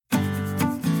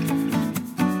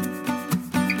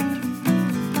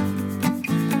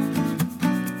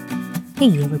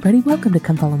Hey everybody, welcome to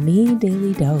Come Follow Me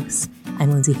Daily Dose.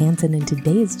 I'm Lindsay Hanson and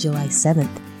today is July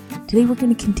 7th. Today we're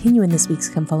going to continue in this week's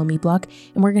Come Follow Me block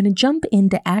and we're going to jump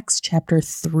into Acts chapter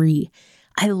 3.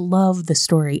 I love the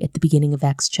story at the beginning of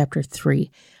Acts chapter 3.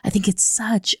 I think it's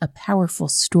such a powerful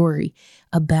story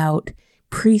about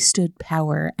priesthood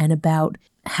power and about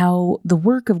how the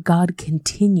work of God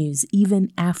continues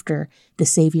even after the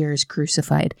Savior is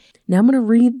crucified. Now I'm going to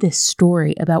read this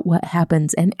story about what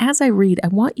happens, and as I read, I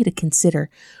want you to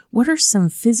consider what are some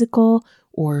physical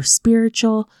or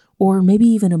spiritual or maybe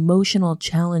even emotional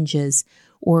challenges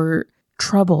or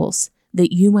troubles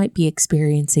that you might be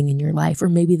experiencing in your life, or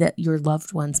maybe that your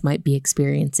loved ones might be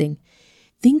experiencing.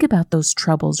 Think about those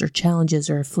troubles or challenges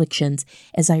or afflictions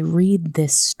as I read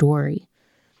this story.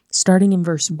 Starting in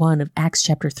verse 1 of Acts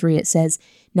chapter 3, it says,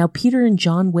 "Now Peter and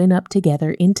John went up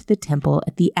together into the temple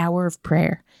at the hour of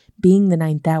prayer, being the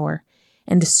 9th hour.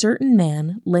 And a certain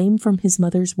man, lame from his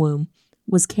mother's womb,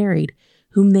 was carried,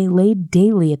 whom they laid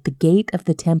daily at the gate of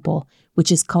the temple,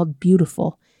 which is called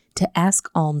Beautiful, to ask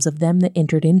alms of them that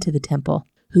entered into the temple,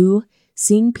 who,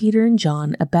 seeing Peter and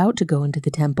John about to go into the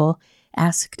temple,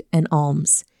 asked an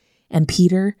alms. And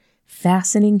Peter,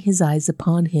 fastening his eyes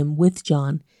upon him with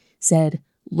John, said,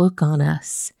 Look on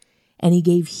us. And he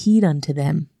gave heed unto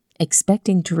them,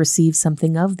 expecting to receive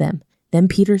something of them. Then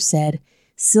Peter said,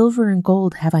 Silver and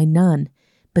gold have I none,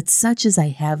 but such as I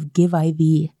have give I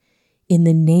thee. In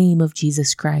the name of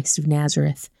Jesus Christ of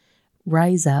Nazareth,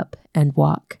 rise up and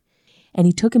walk. And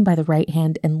he took him by the right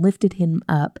hand and lifted him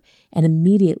up, and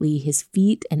immediately his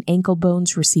feet and ankle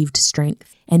bones received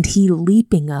strength. And he,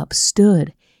 leaping up,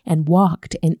 stood and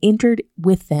walked and entered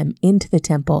with them into the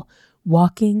temple,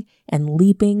 walking and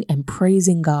leaping and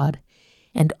praising God.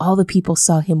 And all the people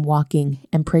saw him walking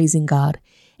and praising God,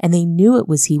 and they knew it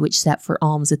was he which sat for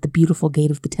alms at the Beautiful gate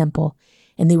of the temple,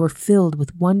 and they were filled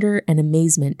with wonder and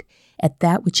amazement at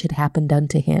that which had happened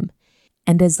unto him.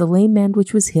 And as the lame man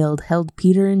which was healed held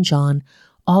Peter and John,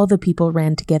 all the people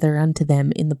ran together unto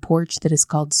them in the porch that is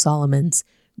called Solomon's,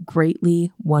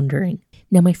 greatly wondering."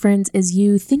 Now, my friends, as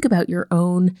you think about your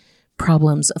own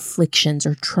problems, afflictions,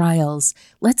 or trials,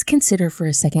 let's consider for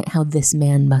a second how this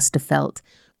man must have felt.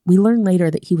 We learn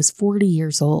later that he was 40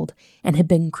 years old and had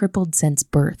been crippled since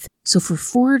birth. So for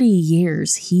 40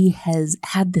 years, he has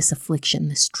had this affliction,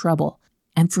 this trouble.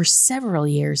 And for several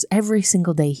years, every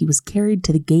single day, he was carried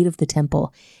to the gate of the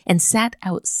temple and sat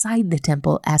outside the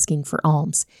temple asking for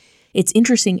alms. It's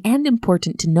interesting and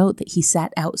important to note that he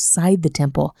sat outside the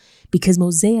temple because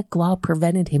Mosaic law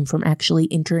prevented him from actually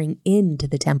entering into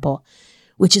the temple,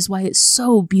 which is why it's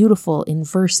so beautiful in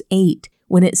verse 8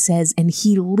 when it says, "And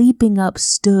he leaping up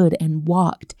stood and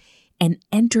walked and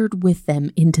entered with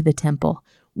them into the temple,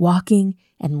 walking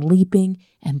and leaping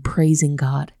and praising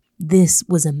God." This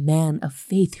was a man of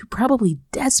faith who probably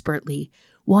desperately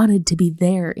wanted to be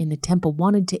there in the temple,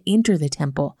 wanted to enter the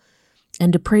temple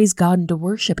and to praise God and to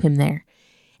worship him there.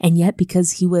 And yet,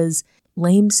 because he was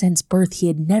lame since birth, he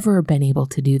had never been able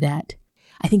to do that.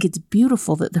 I think it's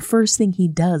beautiful that the first thing he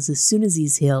does as soon as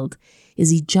he's healed is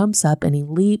he jumps up and he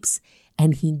leaps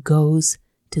and he goes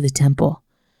to the temple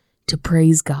to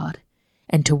praise God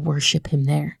and to worship him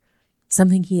there.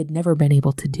 Something he had never been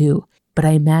able to do. But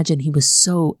I imagine he was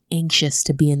so anxious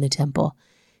to be in the temple,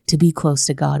 to be close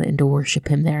to God and to worship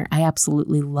him there. I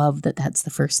absolutely love that that's the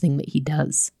first thing that he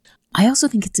does. I also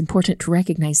think it's important to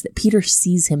recognize that Peter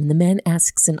sees him and the man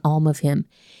asks an alms of him.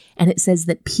 And it says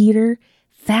that Peter,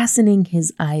 fastening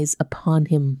his eyes upon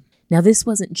him. Now, this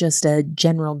wasn't just a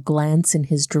general glance in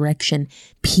his direction.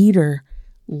 Peter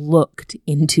looked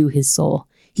into his soul.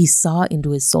 He saw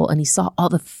into his soul and he saw all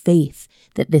the faith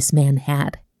that this man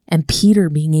had. And Peter,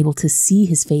 being able to see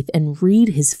his faith and read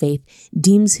his faith,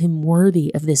 deems him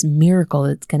worthy of this miracle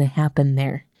that's going to happen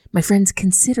there. My friends,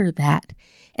 consider that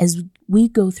as we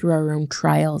go through our own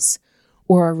trials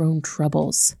or our own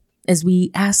troubles, as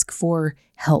we ask for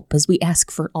help, as we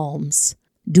ask for alms,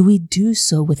 do we do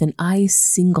so with an eye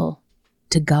single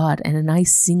to God and an eye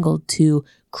single to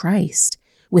Christ,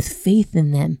 with faith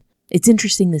in them? It's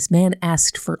interesting, this man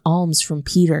asked for alms from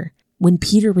Peter when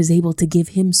Peter was able to give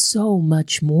him so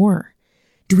much more.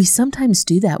 Do we sometimes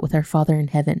do that with our Father in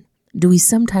heaven? Do we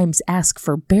sometimes ask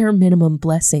for bare minimum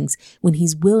blessings when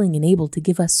he's willing and able to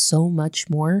give us so much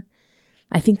more?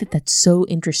 I think that that's so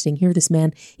interesting. Here this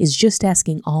man is just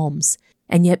asking alms,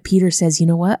 and yet Peter says, you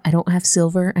know what? I don't have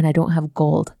silver and I don't have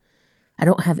gold. I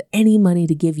don't have any money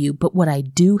to give you, but what I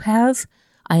do have,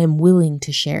 I am willing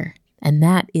to share. And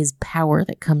that is power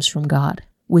that comes from God.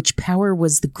 Which power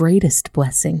was the greatest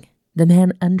blessing? The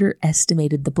man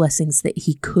underestimated the blessings that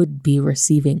he could be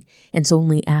receiving and so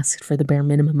only asked for the bare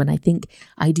minimum, and I think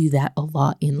I do that a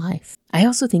lot in life. I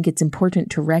also think it's important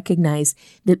to recognize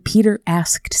that Peter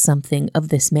asked something of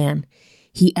this man.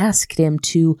 He asked him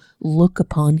to look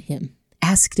upon him,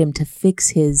 asked him to fix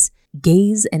his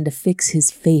gaze and to fix his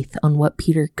faith on what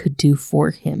Peter could do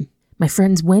for him. My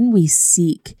friends, when we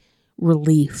seek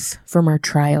relief from our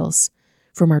trials,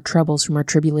 from our troubles, from our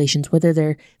tribulations, whether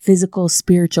they're physical,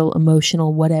 spiritual,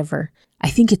 emotional, whatever, I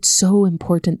think it's so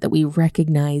important that we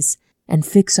recognize and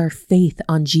fix our faith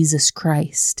on Jesus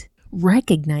Christ,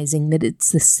 recognizing that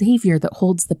it's the Savior that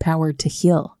holds the power to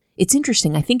heal. It's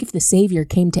interesting. I think if the Savior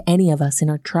came to any of us in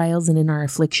our trials and in our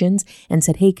afflictions and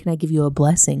said, "Hey, can I give you a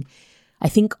blessing?" I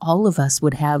think all of us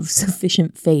would have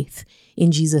sufficient faith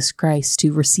in Jesus Christ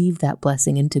to receive that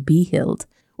blessing and to be healed,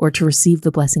 or to receive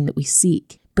the blessing that we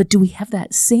seek. But do we have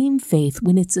that same faith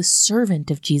when it's a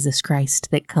servant of Jesus Christ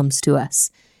that comes to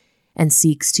us and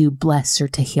seeks to bless or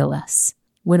to heal us?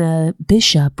 When a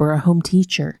bishop or a home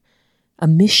teacher, a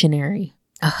missionary,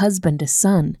 a husband, a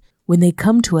son, when they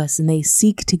come to us and they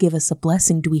seek to give us a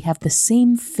blessing, do we have the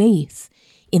same faith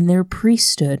in their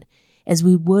priesthood as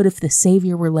we would if the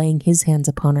Savior were laying his hands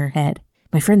upon our head?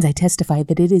 My friends, I testify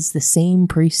that it is the same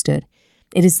priesthood.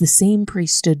 It is the same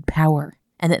priesthood power.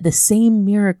 And that the same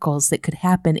miracles that could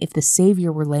happen if the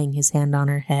Savior were laying his hand on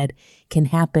our head can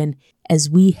happen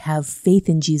as we have faith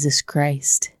in Jesus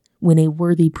Christ when a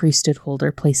worthy priesthood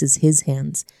holder places his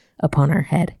hands upon our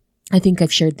head. I think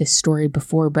I've shared this story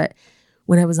before, but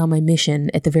when I was on my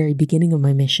mission, at the very beginning of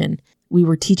my mission, we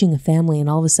were teaching a family, and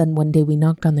all of a sudden one day we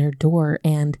knocked on their door,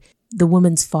 and the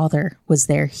woman's father was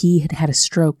there. He had had a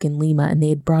stroke in Lima, and they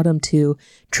had brought him to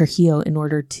Trujillo in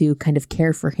order to kind of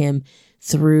care for him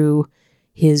through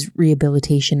his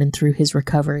rehabilitation and through his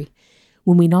recovery.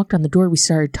 When we knocked on the door, we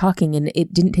started talking, and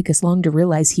it didn't take us long to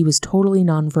realize he was totally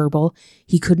nonverbal.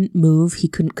 He couldn't move. He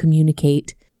couldn't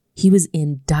communicate. He was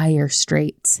in dire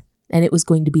straits, and it was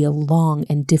going to be a long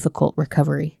and difficult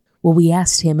recovery. Well, we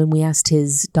asked him, and we asked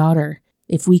his daughter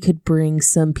if we could bring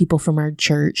some people from our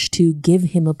church to give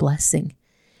him a blessing.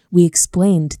 We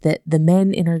explained that the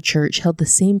men in our church held the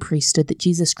same priesthood that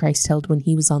Jesus Christ held when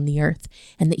he was on the earth,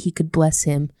 and that he could bless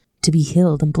him to be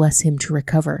healed and bless him to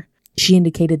recover. She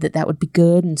indicated that that would be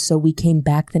good, and so we came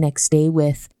back the next day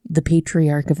with the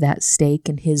patriarch of that stake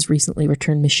and his recently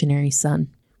returned missionary son.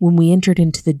 When we entered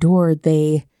into the door,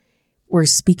 they were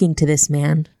speaking to this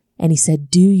man, and he said,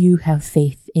 "Do you have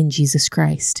faith in Jesus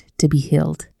Christ to be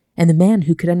healed?" And the man,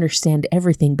 who could understand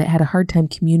everything but had a hard time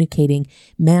communicating,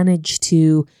 managed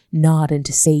to nod and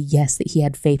to say yes, that he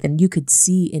had faith, and you could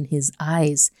see in his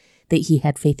eyes that he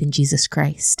had faith in Jesus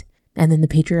Christ. And then the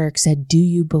patriarch said, "Do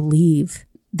you believe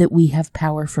that we have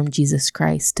power from Jesus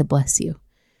Christ to bless you?"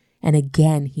 And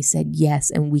again, he said yes,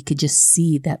 and we could just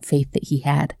see that faith that he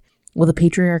had. Well, the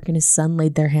patriarch and his son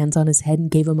laid their hands on his head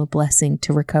and gave him a blessing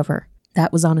to recover.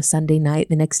 That was on a Sunday night.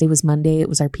 The next day was Monday. It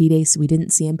was our P-Day, so we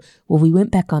didn't see him. Well, we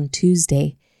went back on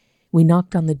Tuesday. We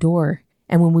knocked on the door,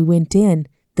 and when we went in,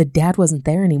 the dad wasn't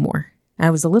there anymore. I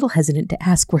was a little hesitant to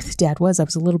ask where the dad was. I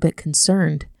was a little bit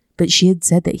concerned. But she had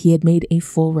said that he had made a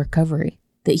full recovery,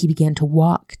 that he began to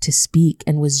walk, to speak,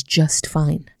 and was just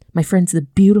fine. My friends, the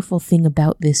beautiful thing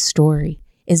about this story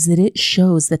is that it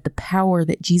shows that the power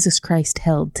that Jesus Christ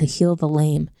held to heal the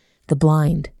lame, the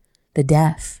blind, the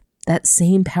deaf, that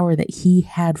same power that he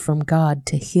had from God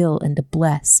to heal and to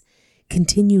bless,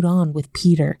 continued on with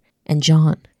Peter and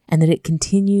John, and that it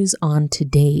continues on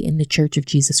today in the Church of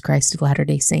Jesus Christ of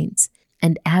Latter-day Saints.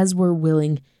 And as we're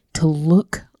willing to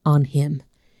look on him,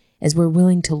 as we're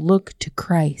willing to look to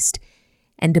Christ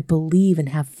and to believe and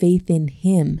have faith in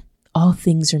him, all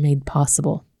things are made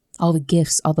possible. All the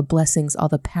gifts, all the blessings, all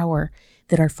the power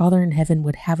that our Father in heaven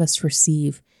would have us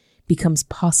receive becomes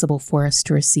possible for us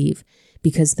to receive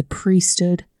because the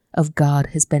priesthood of God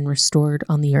has been restored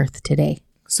on the earth today.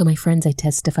 So my friends, I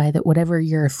testify that whatever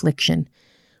your affliction,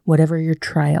 whatever your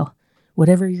trial,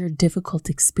 whatever your difficult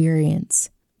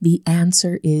experience, the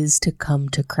answer is to come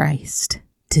to Christ,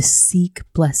 to seek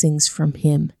blessings from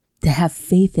him, to have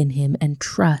faith in him and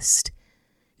trust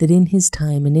that in his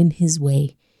time and in his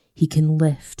way, he can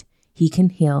lift, he can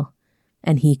heal,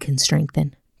 and he can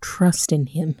strengthen. Trust in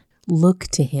him, look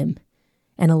to him,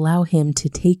 and allow him to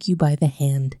take you by the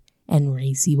hand and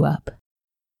raise you up.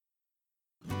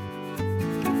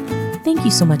 Thank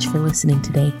you so much for listening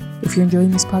today. If you're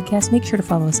enjoying this podcast, make sure to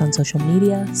follow us on social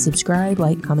media, subscribe,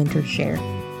 like, comment, or share.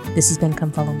 This has been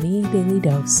Come Follow Me, Daily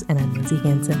Dose, and I'm Lindsay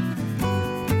Hansen.